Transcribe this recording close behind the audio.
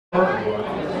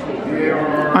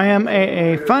I am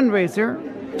a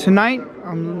fundraiser. Tonight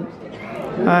I'm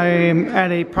at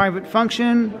a private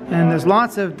function and there's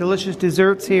lots of delicious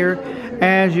desserts here,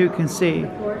 as you can see.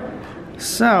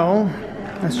 So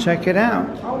let's check it out.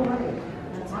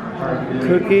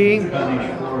 Cookie,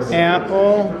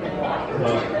 apple,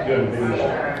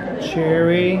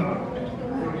 cherry,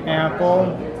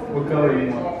 apple,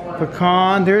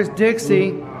 pecan. There's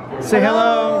Dixie. Say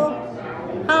hello.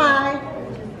 Hi.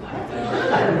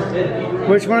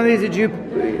 Which one of these did you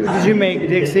make,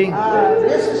 Dixie?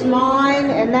 This is mine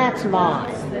and that's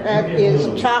mine. That is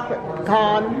chocolate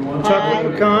pecan pie.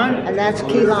 Chocolate pecan. And that's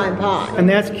key lime pie. And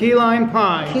that's key lime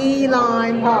pie. Key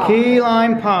lime pie. Key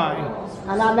lime pie.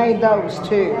 And I made those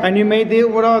too. And you made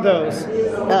what are those?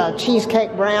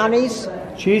 Cheesecake brownies.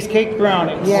 Cheesecake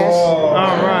brownies. Yes. Oh, all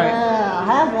right. Yeah, I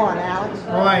have one, Alex.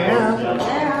 Oh, I am.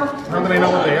 Yeah. How do they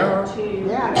know what they are?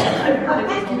 Yeah.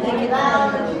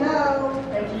 I'll let you know.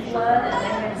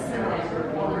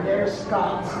 There's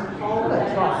Scott's.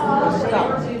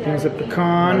 There's a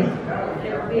pecan.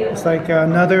 It's like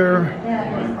another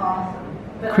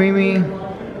creamy.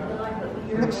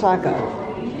 Looks like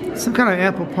some kind of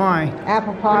apple pie.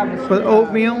 Apple pie with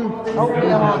oatmeal.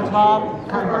 Oatmeal on top,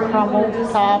 kind of a crumbled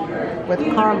top with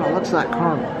caramel. Looks like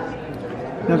caramel.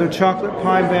 Another chocolate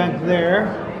pie back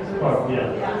there.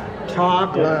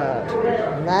 Chocolate.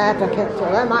 That I can't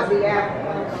tell. That might be apple.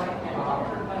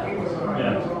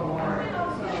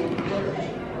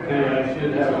 I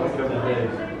should have a couple of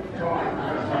days.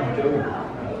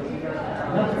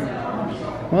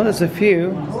 Well, there's a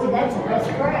few. Oh, that's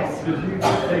express.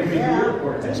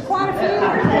 Yeah, there's quite a few.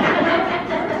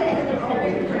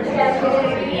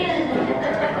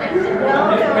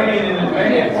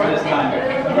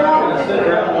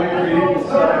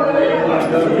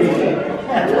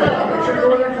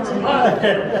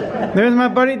 There's my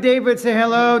buddy David. Say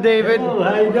hello, David. Oh,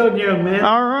 how you doing, young man?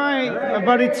 All right. My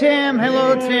buddy Tim.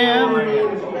 Hello,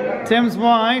 Tim. Tim's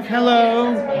wife.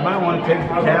 Hello. You might want to take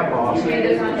the cap off.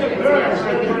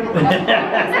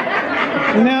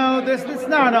 No, it's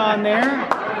not on there.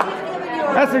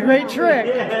 That's a great trick.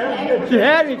 You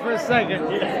had me for a second.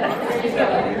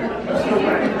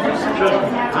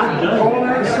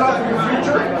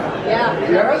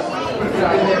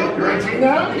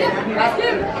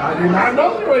 I do not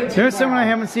know the way. There's someone I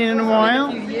haven't seen in a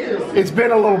while. It's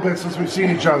been a little bit since we've seen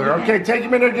each other. Okay, take a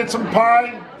minute to get some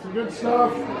pie, some good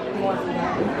stuff.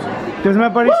 There's my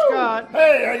buddy Woo! Scott.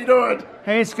 Hey, how you doing?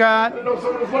 Hey, Scott. I didn't know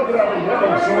someone was looking at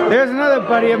me. There's another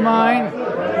buddy of mine.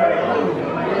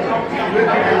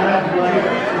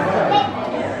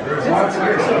 There's lots of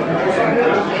good stuff.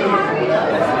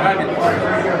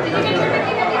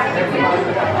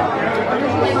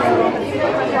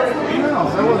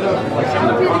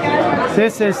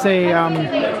 This is a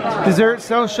dessert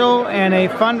social and a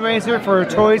fundraiser for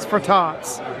Toys for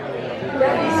Tots.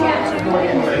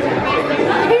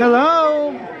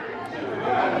 Hello.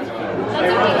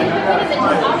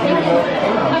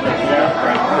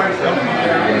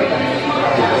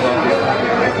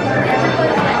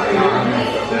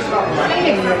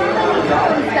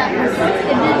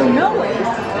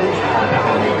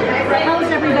 How is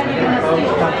everybody going to speak?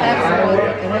 Absolutely.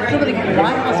 And if somebody can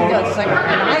why must have done something,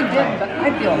 and I did, but I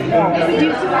feel horrible. Do you see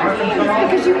what I'm saying?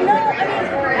 Because you know, I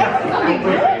can be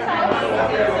good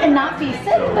and not be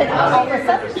sick, but all of a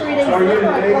sudden 3 days later,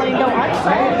 I'm going to go, I'm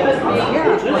sorry.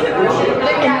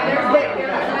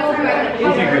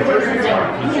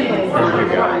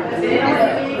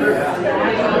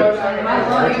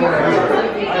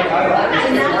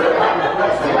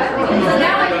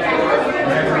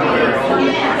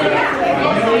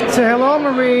 Say hello,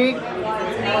 Marie.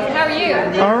 How are you?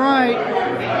 All right.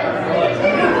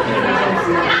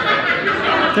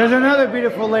 There's another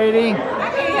beautiful lady.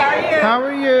 How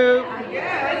are you?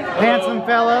 Handsome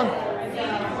fella.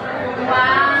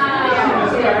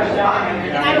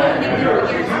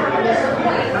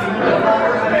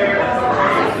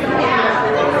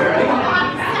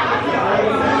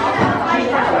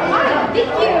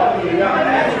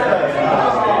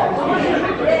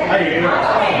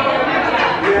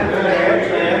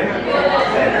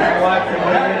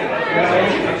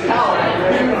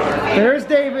 There's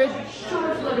David.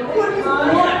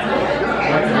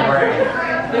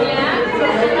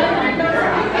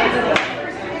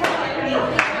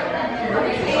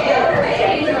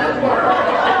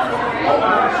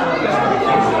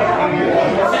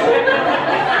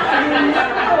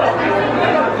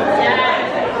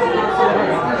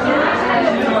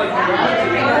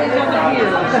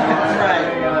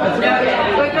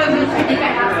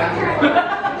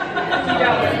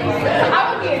 I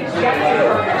would be a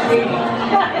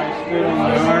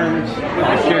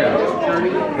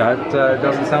That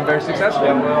doesn't sound very successful.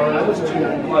 Well, that was too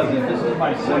pleasant. This is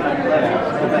my second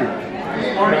class.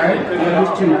 It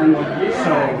was 290.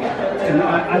 So, and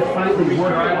I finally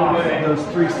worked off those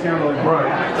 3 steroid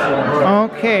Right.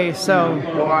 Okay, so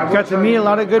got to meet a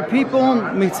lot of good people,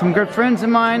 meet some good friends of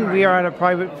mine. We are at a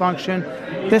private function.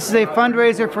 This is a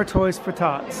fundraiser for Toys for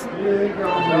Tots.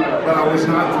 Well, it's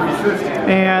not 350.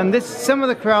 And this, some of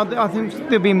the crowd, I think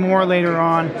there'll be more later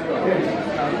on.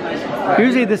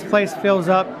 Usually this place fills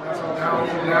up.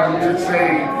 Now, we should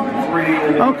say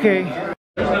 3. Okay.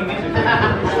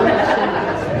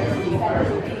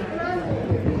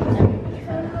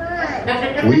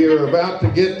 We are about to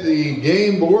get the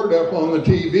game board up on the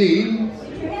TV.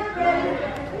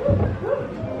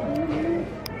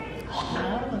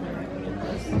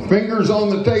 Fingers on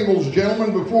the tables,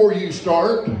 gentlemen, before you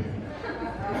start.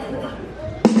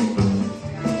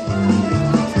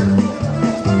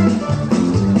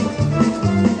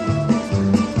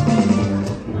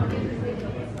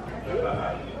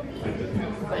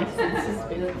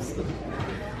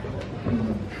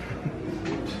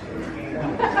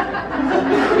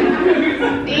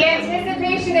 The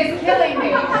anticipation is killing me.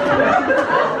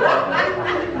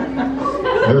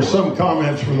 There's some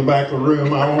comments from the back of the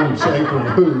room. I won't say from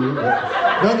who.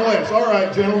 But nonetheless, all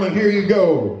right, gentlemen, here you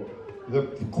go. The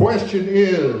question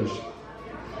is,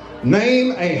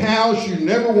 name a house you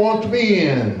never want to be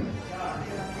in.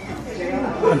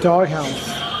 A doghouse.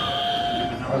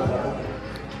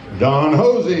 Don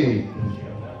Hosey.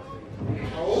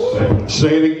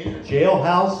 Say it again.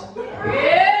 Jailhouse.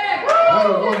 Out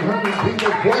of 100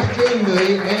 people question,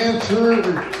 the answer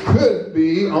could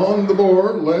be on the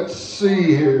board. Let's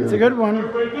see here. It's a good one.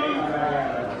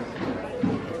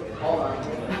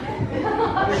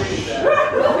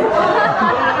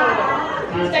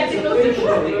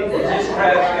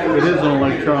 It is an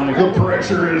electronic. The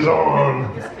pressure is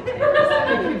on.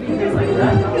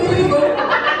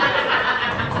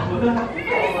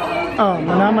 Oh,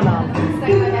 Manamanom.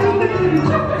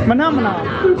 Manamanom.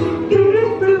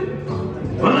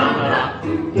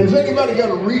 Has anybody got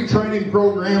a retraining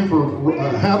program for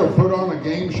how to put on a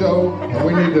game show?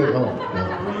 We need to.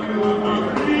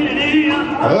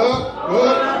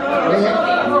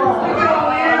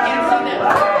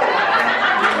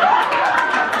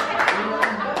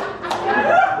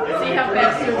 See how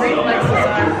fast your reflexes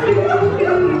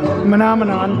are.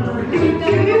 Manamanon.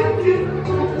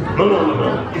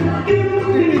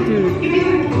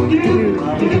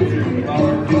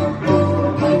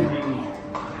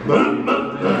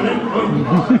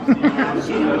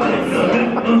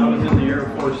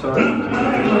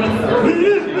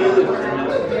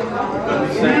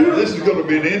 This is going to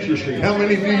be interesting. How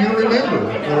many of you remember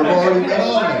that have already been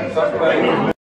on there?